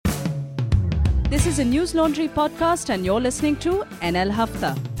This is a News Laundry podcast and you're listening to NL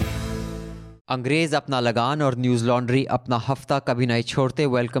Hafta. अंग्रेज अपना लगान और न्यूज़ लॉन्ड्री अपना हफ्ता कभी नहीं छोड़ते.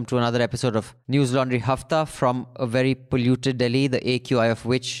 Welcome to another episode of News Laundry Hafta from a very polluted Delhi, the AQI of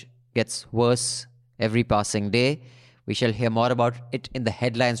which gets worse every passing day. We shall hear more about it in the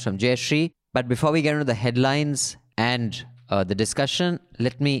headlines from Jayashree. But before we get into the headlines and the discussion,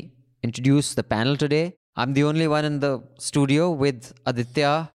 let me introduce the panel today. I'm the only one in the studio with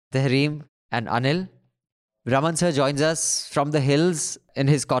Aditya, Tehreem and Anil. Raman sir joins us from the hills in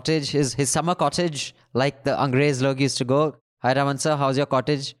his cottage, his summer cottage, like the Angrez log used to go. Hi Raman sir, how's your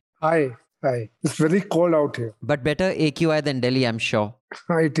cottage? Hi. It's very cold out here. But better AQI than Delhi, I'm sure.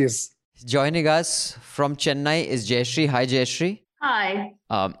 It is. Joining us from Chennai is Jayashree. Hi Jayashree. Hi.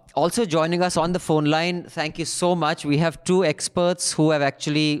 Also joining us on the phone line, thank you so much. We have two experts who have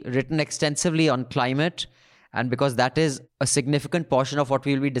actually written extensively on climate. And because that is a significant portion of what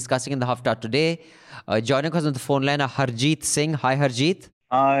we will be discussing in the Hafta today, joining us on the phone line are Harjeet Singh. Hi, Harjeet.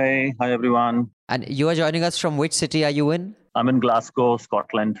 Hi everyone. And you are joining us from which city are you in? I'm in Glasgow,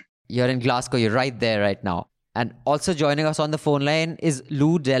 Scotland. You're in Glasgow. You're right there right now. And also joining us on the phone line is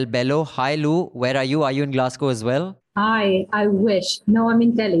Lou Del Bello. Hi, Lou. Where are you? Are you in Glasgow as well? Hi, I wish. No, I'm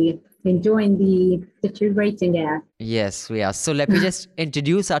in Delhi, enjoying the deteriorating air. Yes, we are. So let me just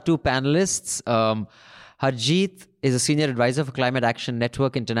introduce our two panelists. Harjeet is a senior advisor for Climate Action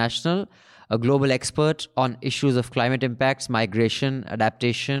Network International, a global expert on issues of climate impacts, migration,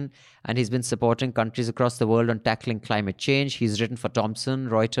 adaptation, and he's been supporting countries across the world on tackling climate change. He's written for Thomson,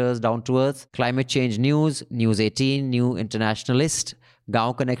 Reuters, Down to Earth, Climate Change News, News 18, New Internationalist,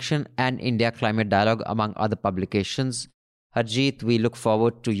 Gaon Connection, and India Climate Dialogue, among other publications. Harjeet, we look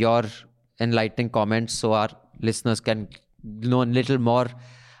forward to your enlightening comments so our listeners can know a little more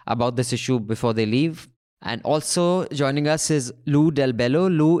about this issue before they leave. And also joining us is Lou Del Bello.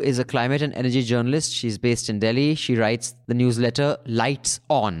 Lou is a climate and energy journalist. She's based in Delhi. She writes the newsletter Lights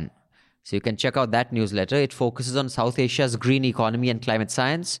On. So you can check out that newsletter. It focuses on South Asia's green economy and climate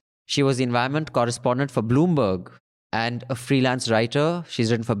science. She was the environment correspondent for Bloomberg and a freelance writer. She's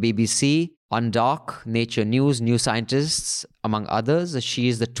written for BBC, Undoc, Nature News, New Scientists, among others. She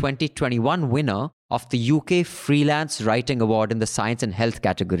is the 2021 winner of the UK Freelance Writing Award in the Science and Health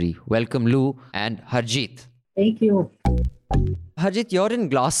category. Welcome, Lou and Harjeet. Thank you. Harjeet, you're in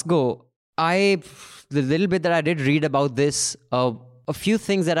Glasgow. The little bit that I did read about this, a few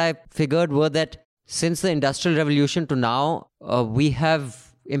things that I figured were that since the Industrial Revolution to now, we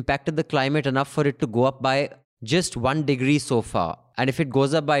have impacted the climate enough for it to go up by just 1 degree so far. And if it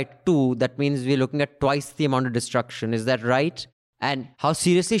goes up by 2, that means we're looking at twice the amount of destruction. Is that right? And how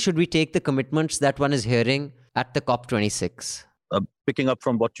seriously should we take the commitments that one is hearing at the COP26? Picking up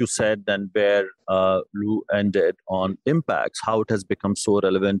from what you said and where Lou ended on impacts, how it has become so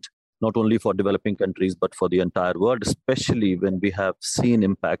relevant, not only for developing countries, but for the entire world, especially when we have seen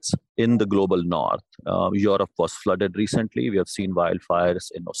impacts in the global north. Europe was flooded recently. We have seen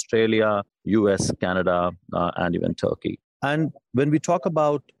wildfires in Australia, US, Canada, and even Turkey. And when we talk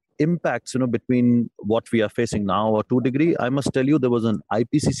about impacts, between what we are facing now or 2 degree, I must tell you there was an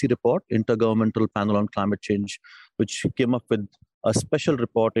IPCC report, Intergovernmental Panel on Climate Change, which came up with a special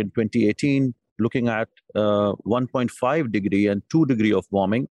report in 2018 looking at 1.5 degree and 2 degree of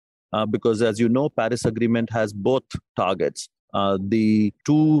warming. Because as you know, Paris Agreement has both targets. The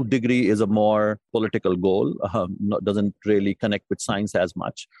 2 degree is a more political goal, doesn't really connect with science as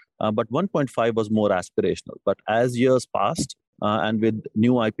much. But 1.5 was more aspirational. But as years passed, and with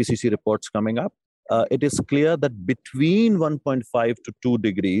new IPCC reports coming up, it is clear that between 1.5 to 2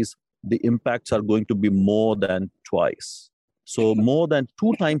 degrees, the impacts are going to be more than twice. So more than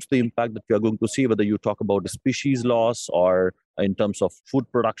 2 times the impact that we are going to see, whether you talk about species loss or in terms of food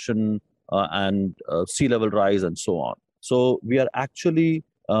production and sea level rise and so on. So we are actually,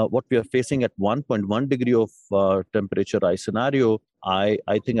 what we are facing at 1.1 degree of temperature rise scenario, I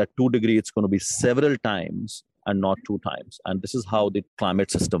think at 2 degree, it's going to be several times and not 2 times. And this is how the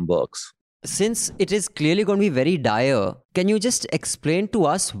climate system works. Since it is clearly going to be very dire, can you just explain to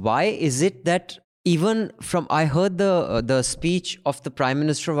us why is it that even from, I heard the speech of the Prime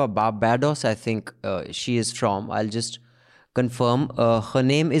Minister of Barbados, I think she is from, I'll just confirm, her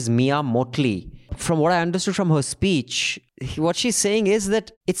name is Mia Mottley. From what I understood from her speech, what she's saying is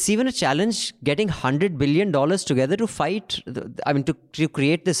that it's even a challenge getting $100 billion together to fight, to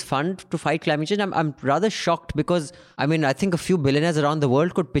create this fund to fight climate change. I'm rather shocked because, I think a few billionaires around the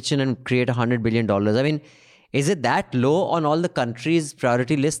world could pitch in and create $100 billion. Is it that low on all the countries'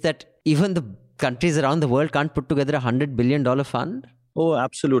 priority list that even the countries around the world can't put together $100 billion fund? Oh,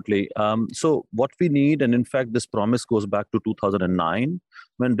 absolutely. So what we need, and in fact, this promise goes back to 2009,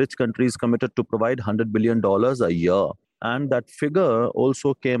 when rich countries committed to provide $100 billion a year. And that figure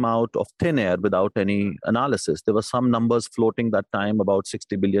also came out of thin air without any analysis. There were some numbers floating that time about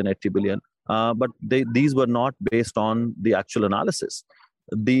 60 billion, 80 billion, but these were not based on the actual analysis.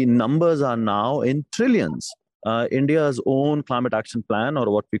 The numbers are now in trillions. India's own climate action plan, or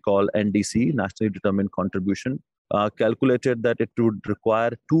what we call NDC, Nationally Determined Contribution, calculated that it would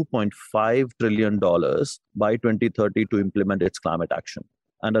require $2.5 trillion by 2030 to implement its climate action.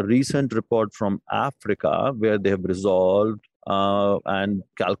 And a recent report from Africa, where they have resolved and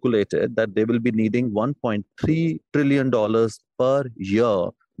calculated that they will be needing $1.3 trillion per year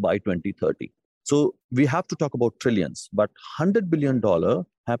by 2030. So we have to talk about trillions, but $100 billion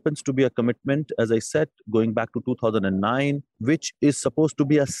happens to be a commitment, as I said, going back to 2009, which is supposed to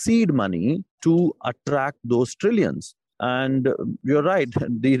be a seed money to attract those trillions. And you're right.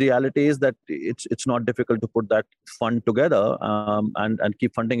 The reality is that it's not difficult to put that fund together and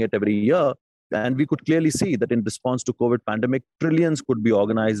keep funding it every year. And we could clearly see that in response to COVID pandemic, trillions could be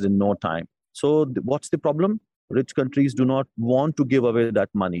organized in no time. So what's the problem? Rich countries do not want to give away that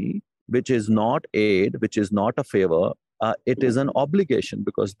money, which is not aid, which is not a favor. It is an obligation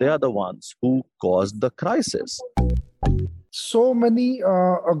because they are the ones who caused the crisis. So many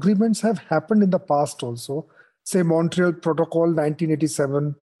agreements have happened in the past also. Say Montreal Protocol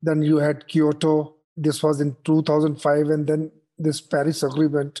 1987, then you had Kyoto, this was in 2005, and then this Paris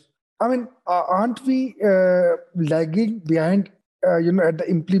Agreement. I mean, aren't we lagging behind, at the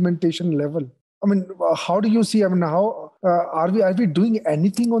implementation level? I mean, how do you see, how are we doing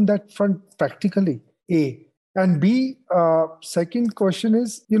anything on that front practically? A. And B, second question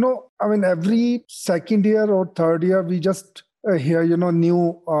is, every second year or third year, we just hear,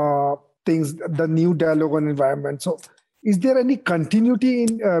 new things, the new dialogue on environment. So is there any continuity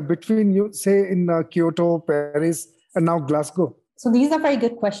in between, in Kyoto, Paris, and now Glasgow? So these are very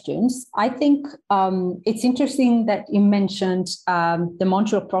good questions. I think it's interesting that you mentioned the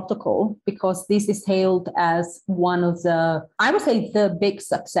Montreal Protocol, because this is hailed as one of the, I would say, the big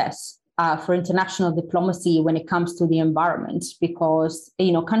success for international diplomacy when it comes to the environment, because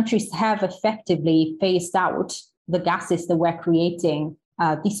countries have effectively phased out the gases that were creating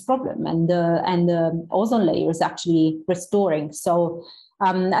this problem, and the ozone layer is actually restoring. So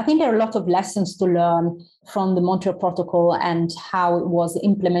I think there are a lot of lessons to learn from the Montreal Protocol and how it was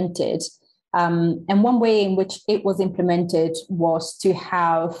implemented. And one way in which it was implemented was to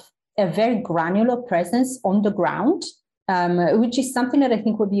have a very granular presence on the ground, which is something that I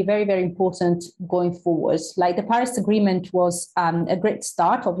think would be very, very important going forward. Like the Paris Agreement was a great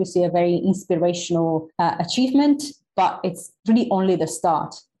start, obviously a very inspirational achievement, but it's really only the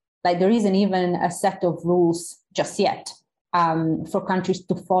start. Like there isn't even a set of rules just yet for countries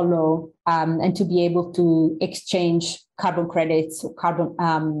to follow and to be able to exchange carbon credits or carbon,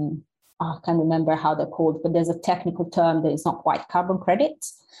 I can't remember how they're called, but there's a technical term that is not quite carbon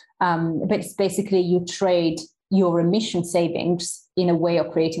credits. But it's basically you trade your emission savings in a way of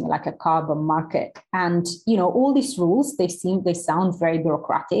creating like a carbon market. And, all these rules, they sound very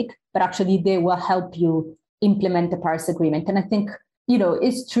bureaucratic, but actually they will help you implement the Paris Agreement. And I think,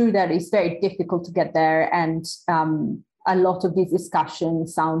 it's true that it's very difficult to get there. And a lot of these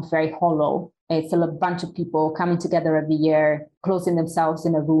discussions sound very hollow. It's a bunch of people coming together every year, closing themselves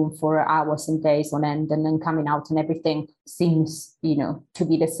in a room for hours and days on end, and then coming out and everything seems, to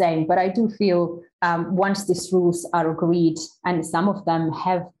be the same. But I do feel once these rules are agreed, and some of them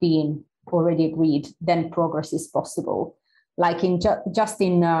have been already agreed, then progress is possible. Like in just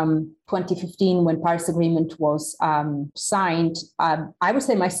in 2015, when Paris Agreement was signed, I would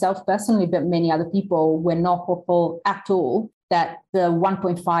say myself personally, but many other people were not hopeful at all that the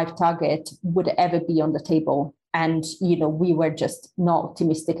 1.5 target would ever be on the table. And, we were just not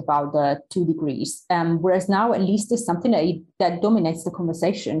optimistic about the 2 degrees. Whereas now, at least there's something that dominates the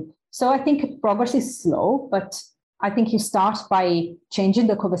conversation. So I think progress is slow, but I think you start by changing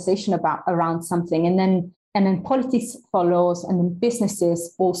the conversation around something, and then politics follows, and then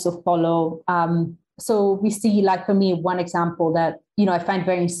businesses also follow. So we see, like for me, one example that, I find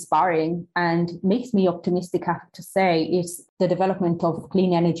very inspiring and makes me optimistic, I have to say, is the development of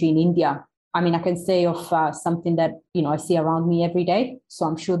clean energy in India. I mean, I can say of something that, I see around me every day. So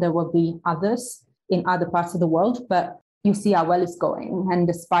I'm sure there will be others in other parts of the world, but you see how well it's going. And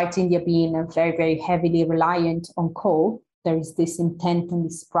despite India being very, very heavily reliant on coal, there is this intent and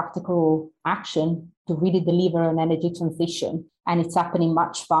this practical action to really deliver an energy transition. And it's happening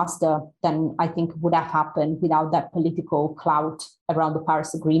much faster than I think would have happened without that political clout around the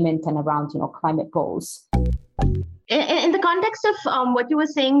Paris Agreement and around, climate goals. in the context of what you were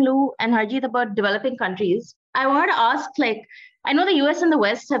saying, Lou and Harjeet, about developing countries, I wanted to ask, like, I know the US and the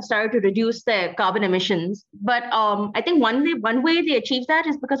West have started to reduce their carbon emissions, but I think one way they achieve that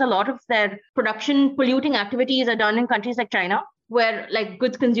is because a lot of their production polluting activities are done in countries like China, where like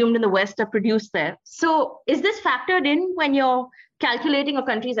goods consumed in the West are produced there. So is this factored in when you're calculating a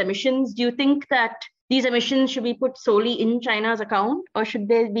country's emissions? Do you think that these emissions should be put solely in China's account, or should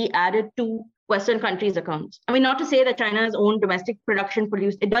they be added to Western countries' accounts? I mean, not to say that China's own domestic production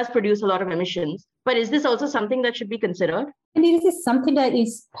does produce a lot of emissions, but is this also something that should be considered? And it is something that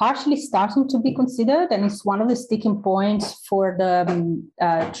is partially starting to be considered, and it's one of the sticking points for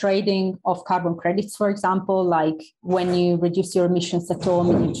the trading of carbon credits, for example, like when you reduce your emissions at home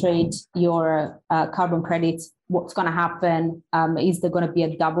and you trade your carbon credits, what's going to happen? Is there going to be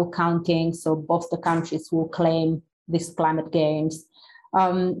a double counting? So both the countries will claim these climate gains.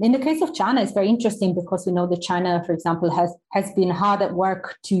 In the case of China, it's very interesting because we know that China, for example, has been hard at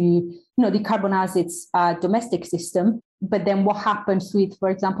work to decarbonize its domestic system. But then what happens with,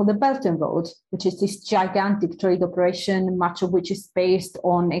 for example, the Belt and Road, which is this gigantic trade operation, much of which is based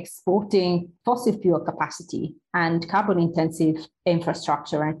on exporting fossil fuel capacity and carbon-intensive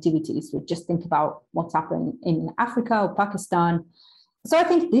infrastructure and activities. We just think about what's happening in Africa or Pakistan. So I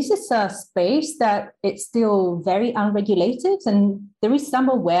think this is a space that it's still very unregulated, and there is some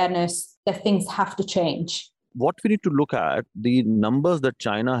awareness that things have to change. What we need to look at, the numbers that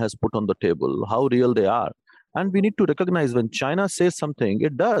China has put on the table, how real they are. And we need to recognize when China says something,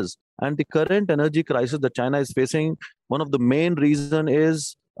 it does. And the current energy crisis that China is facing, one of the main reasons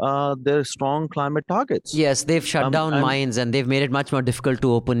is their strong climate targets. Yes, they've shut down mines, and they've made it much more difficult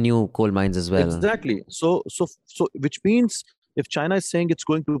to open new coal mines as well. Exactly. So which means if China is saying it's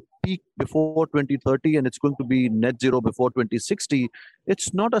going to peak before 2030 and it's going to be net zero before 2060,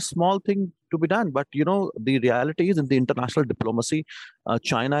 it's not a small thing to be done. But, the reality is in the international diplomacy,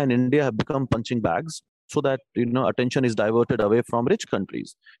 China and India have become punching bags so that, attention is diverted away from rich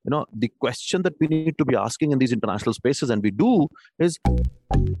countries. The question that we need to be asking in these international spaces, and we do, is...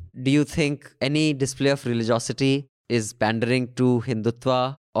 Do you think any display of religiosity is pandering to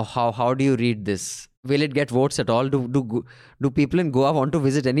Hindutva? Or how do you read this? Will it get votes at all? Do people in Goa want to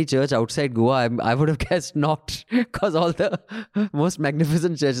visit any church outside Goa? I would have guessed not, because all the most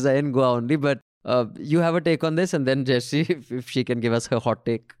magnificent churches are in Goa only. But you have a take on this, and then Jessie, if she can give us her hot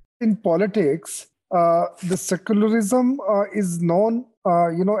take. In politics, the secularism is known,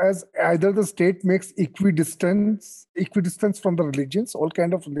 as either the state makes equidistance from the religions, all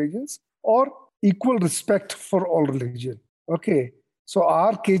kind of religions, or equal respect for all religion. Okay. So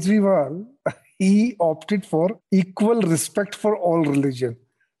our Kejriwal, he opted for equal respect for all religion.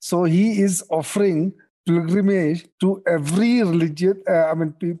 So he is offering pilgrimage to every religion,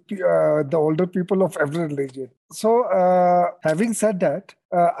 the older people of every religion. So having said that,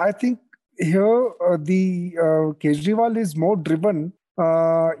 I think here the Kejriwal is more driven,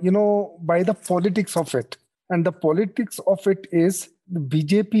 by the politics of it. And the politics of it is the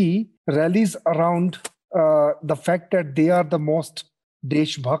BJP rallies around the fact that they are the most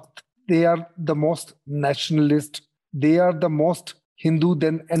Deshbhakt, they are the most nationalist, they are the most Hindu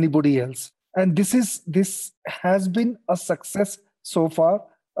than anybody else. And this has been a success so far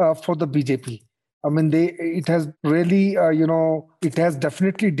for the BJP. I mean, it has really, it has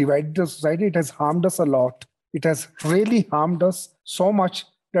definitely divided the society. It has harmed us a lot. It has really harmed us so much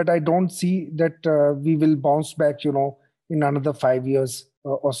that I don't see that we will bounce back, in another 5 years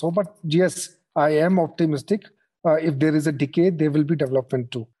or so. But yes, I am optimistic. If there is a decay, there will be development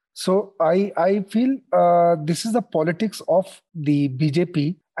too. So I feel this is the politics of the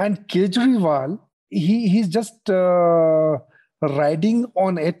BJP, and Kejriwal, he's just riding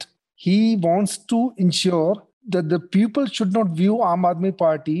on it. He wants to ensure that the people should not view Aam Aadmi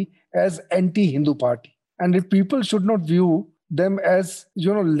Party as anti-Hindu party, and the people should not view them as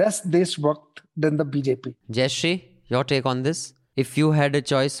less Deshbhakt than the BJP. Jayashree, your take on this? If you had a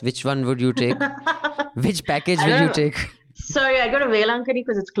choice, which one would you take? Which package will you take? Sorry, I go to Velankani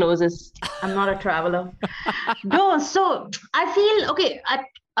because it's closest. I'm not a traveler. No, so I feel, okay, at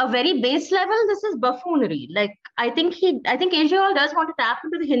a very base level, this is buffoonery. Like, I think Kejriwal does want to tap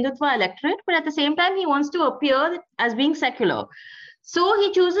into the Hindutva electorate, but at the same time, he wants to appear as being secular. So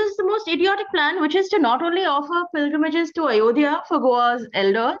he chooses the most idiotic plan, which is to not only offer pilgrimages to Ayodhya for Goa's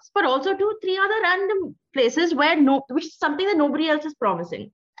elders, but also to 3 other random places which is something that nobody else is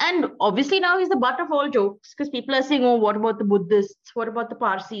promising. And obviously now he's the butt of all jokes because people are saying, oh, what about the Buddhists? What about the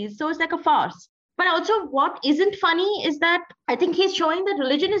Parsis? So it's like a farce. But also what isn't funny is that I think he's showing that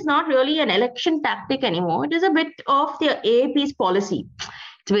religion is not really an election tactic anymore. It is a bit of the AAP's policy.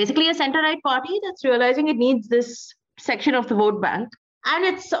 It's basically a center-right party that's realizing it needs this section of the vote bank. And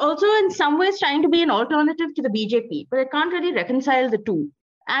it's also in some ways trying to be an alternative to the BJP, but it can't really reconcile the two.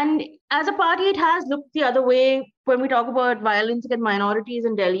 And as a party, it has looked the other way when we talk about violence against minorities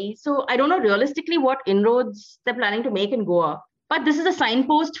in Delhi. So I don't know realistically what inroads they're planning to make in Goa, but this is a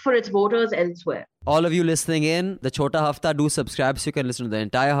signpost for its voters elsewhere. All of you listening in, the Chota Hafta, do subscribe so you can listen to the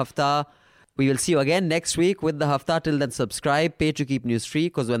entire Hafta. We will see you again next week with the Hafta. Till then, subscribe, pay to keep news free,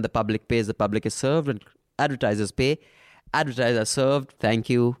 because when the public pays, the public is served, and advertisers pay, advertisers are served. Thank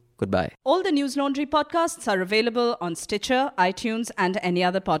you. Goodbye. All the News Laundry podcasts are available on Stitcher, iTunes, and any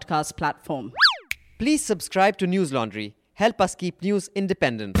other podcast platform. Please subscribe to News Laundry. Help us keep news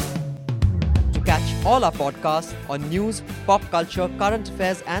independent. To catch all our podcasts on news, pop culture, current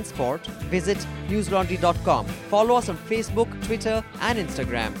affairs, and sport, visit newslaundry.com. Follow us on Facebook, Twitter, and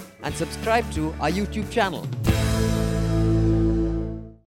Instagram, and subscribe to our YouTube channel.